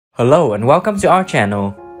Hello and welcome to our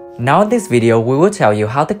channel. Now in this video we will tell you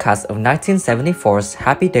how the cast of 1974's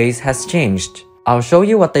Happy Days has changed. I'll show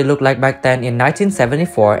you what they looked like back then in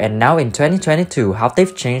 1974 and now in 2022 how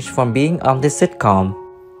they've changed from being on this sitcom.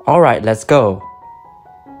 Alright, let's go.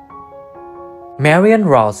 Marion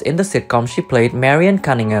Ross. In the sitcom she played Marion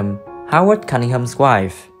Cunningham, Howard Cunningham's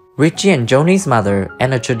wife, Richie and Joni's mother,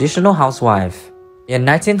 and a traditional housewife. In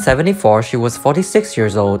 1974 she was 46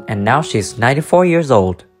 years old and now she's 94 years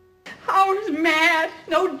old. Howard's mad,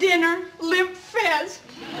 no dinner, limp fez.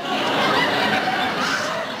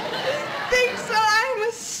 Thinks that I'm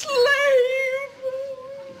a slave.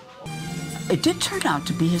 It did turn out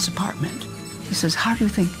to be his apartment. He says, "How do you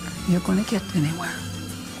think you're going to get anywhere?"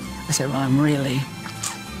 I said, "Well, I'm really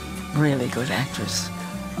good actress.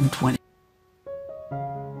 I'm 20.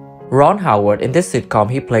 Ron Howard. In this sitcom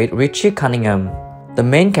he played Richie Cunningham, the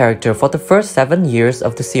main character for the first 7 years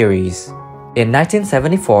of the series. In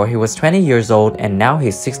 1974 he was 20 years old and now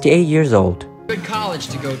he's 68 years old. Good college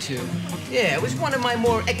to go to. Yeah, it was one of my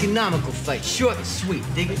more economical flights. Short and sweet,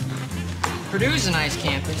 dig it? Purdue's a nice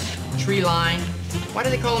campus. Tree lined. Why do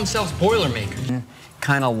they call themselves Boilermakers?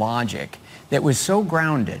 Kind of logic that was so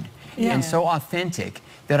grounded and so authentic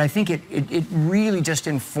that I think it really just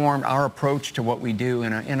informed our approach to what we do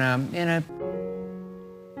in a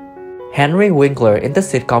Henry Winkler. In the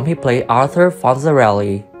sitcom he played Arthur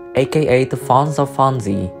Fonzarelli, aka the Fonz of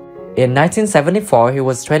Fonzie. In 1974 he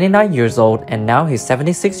was 29 years old and now he's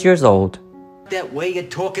 76 years old. That way you're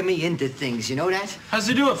talking me into things, you know that? How's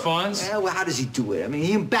he do it, Fonz? Yeah, well, how does he do it? I mean,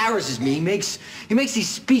 he embarrasses me. He makes these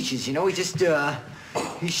speeches, you know? He just,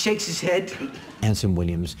 he shakes his head. Anson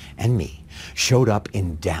Williams and me showed up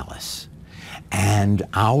in Dallas, and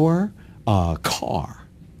our car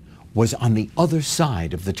was on the other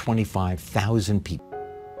side of the 25,000 people.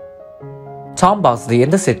 Tom Bosley. In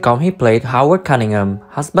the sitcom he played Howard Cunningham,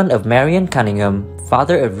 husband of Marion Cunningham,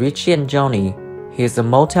 father of Richie and Joni. He is a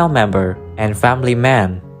motel member and family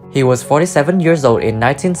man. He was 47 years old in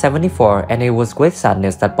 1974 and it was with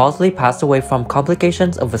sadness that Bosley passed away from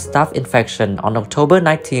complications of a staph infection on October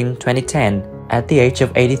 19, 2010 at the age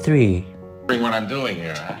of 83. What I'm doing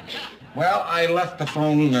here, huh? Well, I left the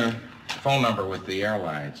phone number with the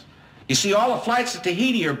airlines. You see, all the flights to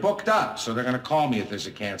Tahiti are booked up, so they're going to call me if there's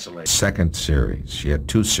a cancellation. Second series. She had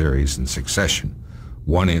 2 series in succession.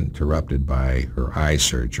 One interrupted by her eye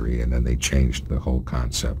surgery, and then they changed the whole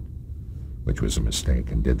concept, which was a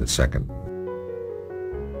mistake, and did the second.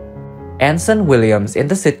 Anson Williams. In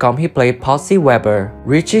the sitcom he played Posey Weber,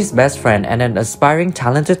 Richie's best friend and an aspiring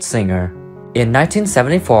talented singer. In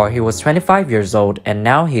 1974 he was 25 years old and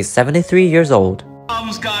now he's 73 years old.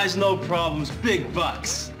 Problems, guys, no problems. Big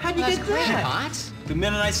bucks. How'd you get that? Hot? The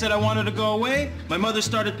minute I said I wanted to go away, my mother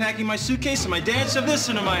started packing my suitcase and my dad shoved this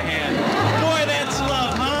into my hand. Boy, that's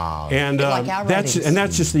love, huh? And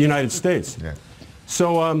that's just the United States. Yeah.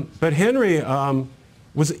 So, but Henry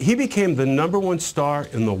he became the #1 star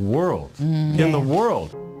in the world. In the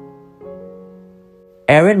world.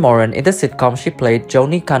 Erin Moran. In the sitcom she played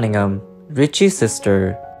Joni Cunningham, Richie's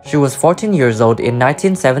sister. She was 14 years old in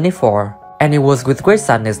 1974. And it was with great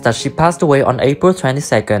sadness that she passed away on April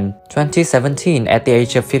 22nd, 2017 at the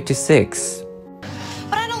age of 56.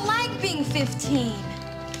 But I don't like being 15.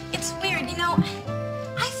 It's weird, you know.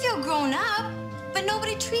 I feel grown up, but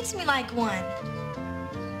nobody treats me like one.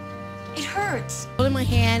 It hurts. Holding my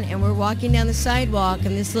hand and we're walking down the sidewalk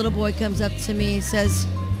and this little boy comes up to me and says,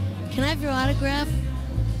 "Can I have your autograph?"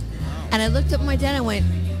 And I looked up at my dad and went,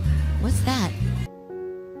 "What's that?"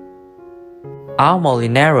 Al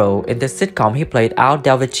Molinaro. In the sitcom he played Al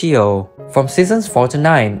Del Vecchio. From seasons 4 to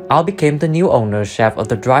 9, Al became the new owner chef of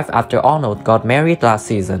the Drive after Arnold got married last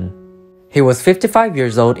season. He was 55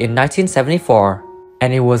 years old in 1974,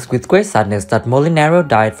 and it was with great sadness that Molinaro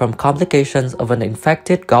died from complications of an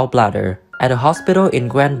infected gallbladder at a hospital in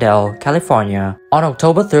Glendale, California on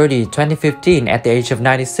October 30, 2015 at the age of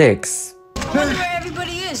 96. Wonder where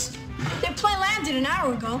everybody is. Their plane landed an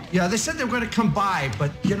hour ago. Yeah, they said they were going to come by,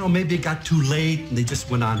 but, you know, maybe it got too late and they just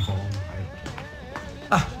went on home.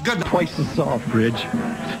 Good night. Twice the salt, Bridge.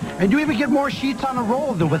 And you even get more sheets on a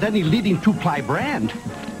roll than with any leading 2-ply brand.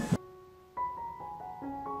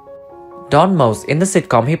 Don Most. In the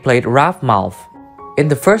sitcom he played Ralph Malph. In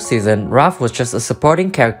the first season, Ralph was just a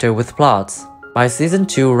supporting character with plots. By season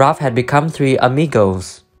 2, Ralph had become 3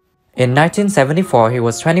 amigos. In 1974 he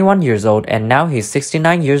was 21 years old and now he's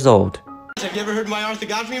 69 years old. Have you ever heard my Arthur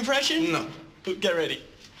Godfrey impression? No. Get ready.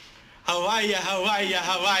 How are ya, how are ya,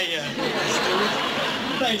 how are ya?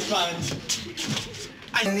 Thanks, Fonz.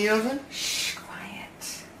 In the oven? Shh,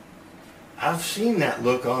 quiet. I've seen that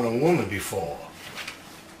look on a woman before.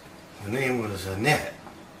 Her name was Annette.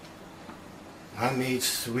 I need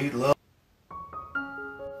sweet love.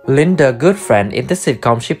 Linda Goodfriend in the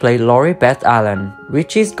sitcom she played Lori Beth Allen,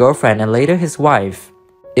 Richie's girlfriend and later his wife.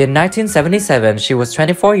 In 1977, she was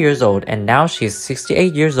 24 years old and now she's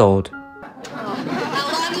 68 years old. How long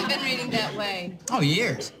have you been reading that way? Oh,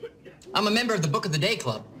 years. I'm a member of the Book of the Day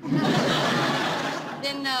Club.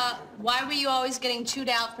 Then why were you always getting chewed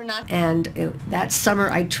out for not... And that summer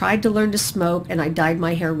I tried to learn to smoke and I dyed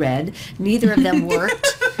my hair red. Neither of them worked.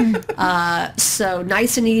 So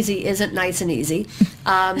nice and easy isn't nice and easy.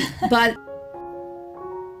 But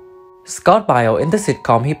Scott Baio in the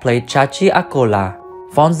sitcom he played Chachi Akola,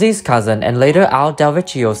 Fonzie's cousin and later Al Del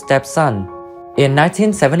Vecchio's stepson. In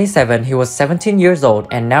 1977 he was 17 years old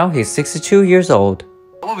and now he's 62 years old.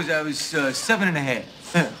 What was that? I was 7.5.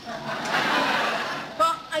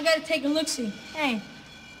 Well, I gotta take a look-see. Hey,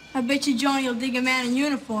 I bet you Johnny will dig a man in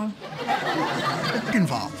uniform.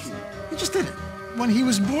 Involved. He just did it. When he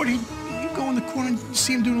was bored, he'd go in the corner and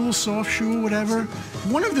see him doing a little soft shoe or whatever.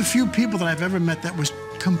 One of the few people that I've ever met that was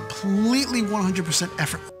completely 100%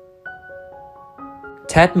 effort.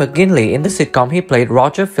 Ted McGinley in the sitcom he played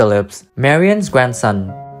Roger Phillips, Marion's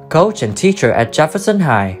grandson, coach and teacher at Jefferson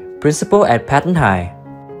High, principal at Patton High.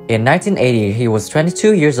 In 1980, he was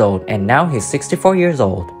 22 years old and now he's 64 years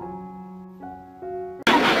old.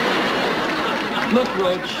 Look,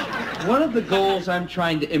 Roach, one of the goals I'm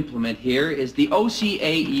trying to implement here is the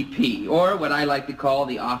OCAEP, or what I like to call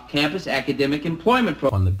the Off-Campus Academic Employment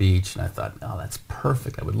Program. On the beach, and I thought, oh, that's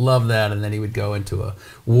perfect. I would love that. And then he would go into a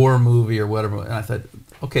war movie or whatever. And I thought,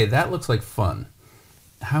 okay, that looks like fun.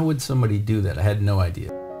 How would somebody do that? I had no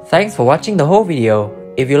idea. Thanks for watching the whole video.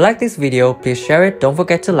 If you like this video, please share it. Don't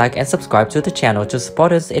forget to like and subscribe to the channel to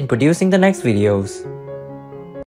support us in producing the next videos.